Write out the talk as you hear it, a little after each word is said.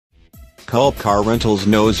Kulp Car Rentals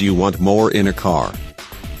knows you want more in a car.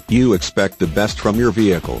 You expect the best from your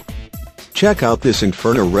vehicle. Check out this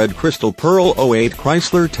Inferno Red Crystal Pearl '08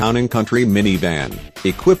 Chrysler Town & Country minivan,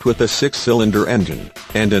 equipped with a 6-cylinder engine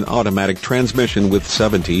and an automatic transmission with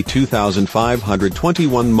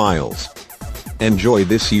 72,521 miles. Enjoy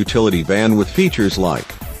this utility van with features like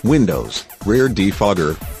windows, rear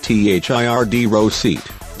defogger, THIRD row seat,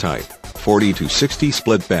 type 40 to 60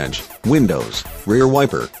 split bench, windows, rear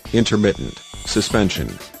wiper, intermittent, suspension,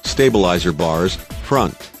 stabilizer bars,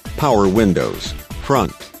 front, power windows,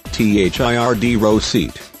 front, THIRD row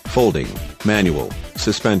seat, folding, manual,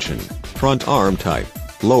 suspension, front arm type,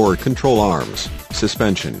 lower control arms,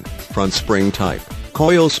 suspension, front spring type,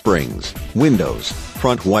 coil springs, windows,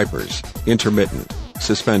 front wipers, intermittent,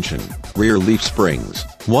 suspension, rear leaf springs,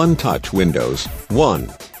 one-touch windows,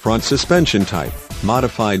 front suspension type,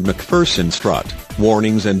 modified McPherson strut,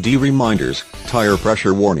 warnings and D-reminders, tire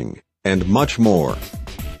pressure warning, and much more.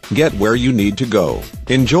 Get where you need to go,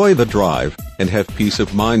 enjoy the drive, and have peace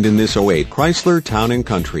of mind in this '08 Chrysler Town &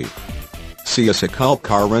 Country. See us at Kulp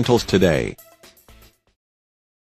Car Rentals today.